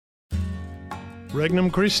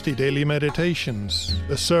Regnum Christi Daily Meditations,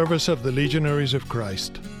 the service of the Legionaries of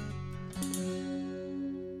Christ.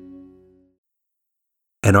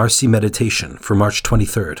 An RC Meditation for March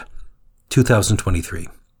 23rd, 2023.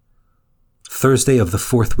 Thursday of the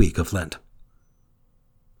fourth week of Lent.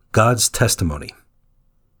 God's Testimony.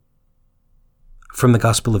 From the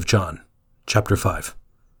Gospel of John, chapter 5.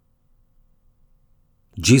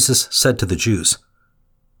 Jesus said to the Jews,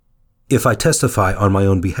 "If I testify on my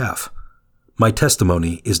own behalf, my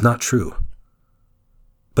testimony is not true.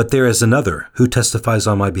 But there is another who testifies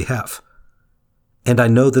on my behalf, and I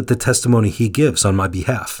know that the testimony he gives on my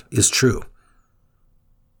behalf is true.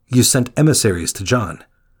 You sent emissaries to John,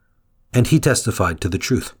 and he testified to the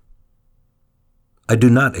truth. I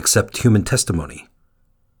do not accept human testimony,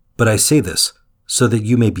 but I say this so that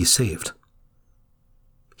you may be saved.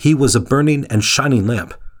 He was a burning and shining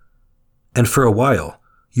lamp, and for a while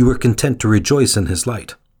you were content to rejoice in his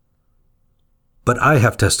light. But I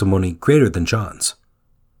have testimony greater than John's.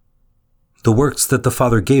 The works that the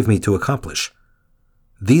Father gave me to accomplish,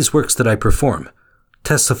 these works that I perform,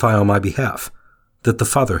 testify on my behalf that the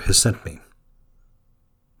Father has sent me.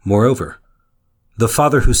 Moreover, the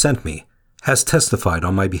Father who sent me has testified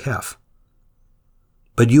on my behalf.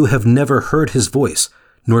 But you have never heard his voice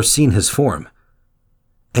nor seen his form,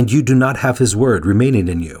 and you do not have his word remaining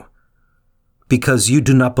in you, because you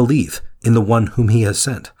do not believe in the one whom he has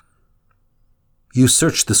sent. You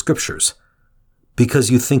search the Scriptures, because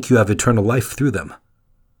you think you have eternal life through them.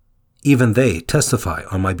 Even they testify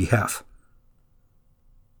on my behalf.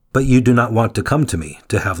 But you do not want to come to me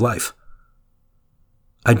to have life.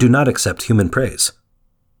 I do not accept human praise.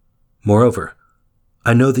 Moreover,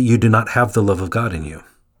 I know that you do not have the love of God in you.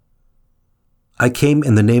 I came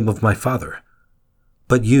in the name of my Father,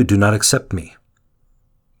 but you do not accept me.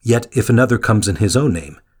 Yet if another comes in his own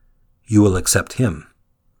name, you will accept him.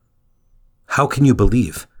 How can you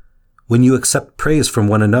believe when you accept praise from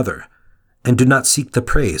one another and do not seek the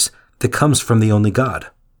praise that comes from the only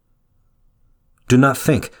God? Do not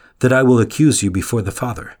think that I will accuse you before the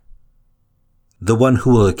Father. The one who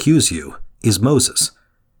will accuse you is Moses,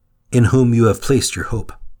 in whom you have placed your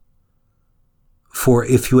hope. For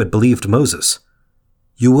if you had believed Moses,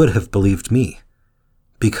 you would have believed me,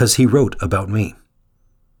 because he wrote about me.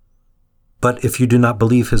 But if you do not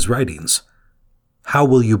believe his writings, how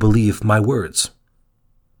will you believe my words?"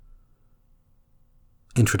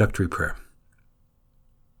 Introductory Prayer.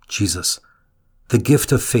 Jesus, the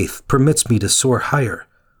gift of faith permits me to soar higher.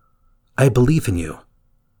 I believe in you.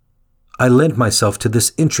 I lend myself to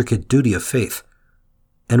this intricate duty of faith,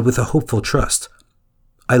 and with a hopeful trust,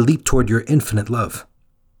 I leap toward your infinite love.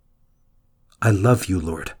 I love you,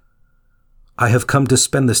 Lord. I have come to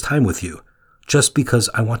spend this time with you just because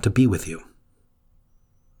I want to be with you.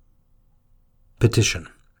 Petition.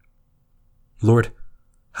 Lord,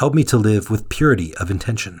 help me to live with purity of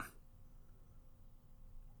intention.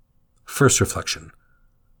 First reflection.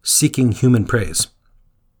 Seeking human praise.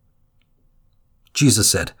 Jesus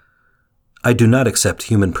said, "I do not accept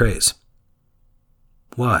human praise."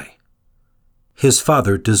 Why? His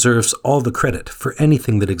Father deserves all the credit for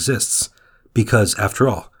anything that exists, because, after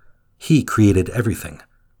all, he created everything.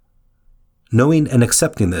 Knowing and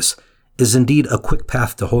accepting this is indeed a quick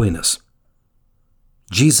path to holiness.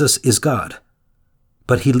 Jesus is God,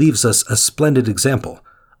 but he leaves us a splendid example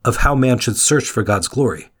of how man should search for God's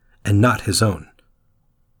glory and not his own.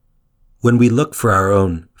 When we look for our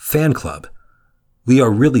own fan club, we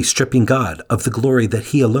are really stripping God of the glory that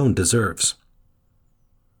he alone deserves.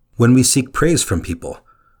 When we seek praise from people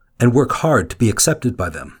and work hard to be accepted by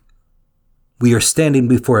them, we are standing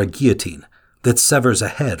before a guillotine that severs a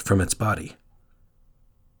head from its body.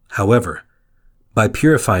 However, by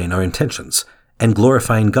purifying our intentions and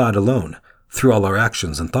glorifying God alone through all our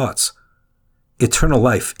actions and thoughts, eternal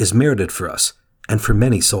life is merited for us and for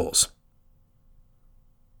many souls.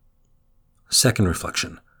 Second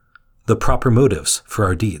reflection. The proper motives for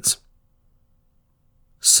our deeds.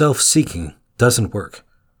 Self-seeking doesn't work.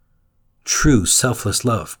 True selfless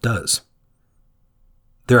love does.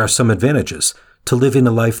 There are some advantages to living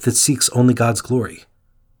a life that seeks only God's glory.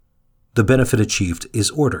 The benefit achieved is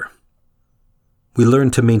order. We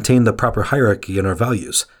learn to maintain the proper hierarchy in our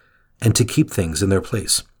values and to keep things in their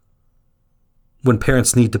place. When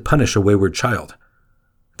parents need to punish a wayward child,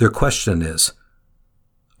 their question is,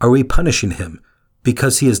 are we punishing him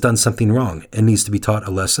because he has done something wrong and needs to be taught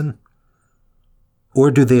a lesson?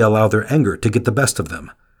 Or do they allow their anger to get the best of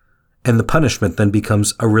them, and the punishment then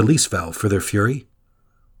becomes a release valve for their fury?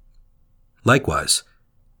 Likewise,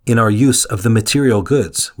 in our use of the material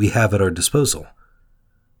goods we have at our disposal,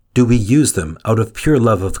 do we use them out of pure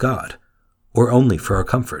love of God, or only for our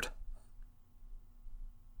comfort?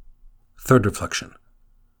 Third reflection: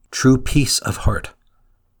 true peace of heart.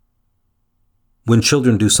 When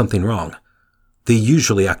children do something wrong, they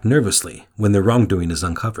usually act nervously when their wrongdoing is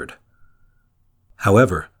uncovered.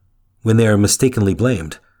 However, when they are mistakenly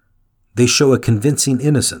blamed, they show a convincing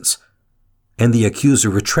innocence, and the accuser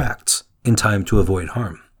retracts in time to avoid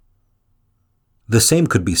harm. The same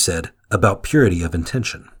could be said about purity of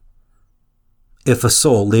intention. If a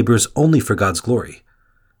soul labors only for God's glory,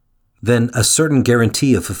 then a certain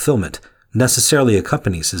guarantee of fulfillment necessarily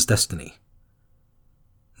accompanies his destiny.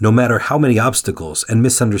 No matter how many obstacles and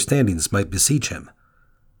misunderstandings might besiege him,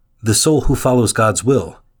 the soul who follows God's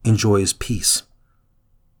will enjoys peace.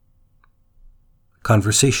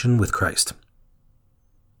 Conversation with Christ.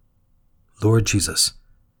 Lord Jesus,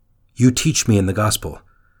 you teach me in the gospel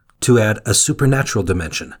to add a supernatural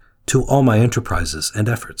dimension to all my enterprises and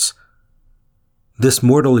efforts. This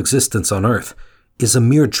mortal existence on earth is a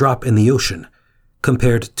mere drop in the ocean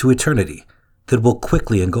compared to eternity that will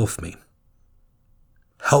quickly engulf me.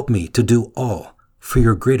 Help me to do all for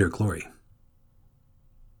your greater glory.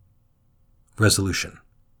 Resolution.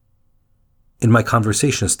 In my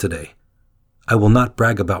conversations today, I will not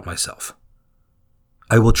brag about myself.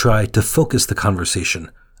 I will try to focus the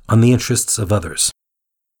conversation on the interests of others.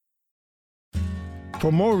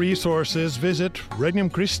 For more resources, visit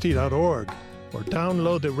regnumchristi.org or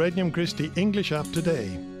download the Regnum Christi English app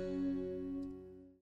today.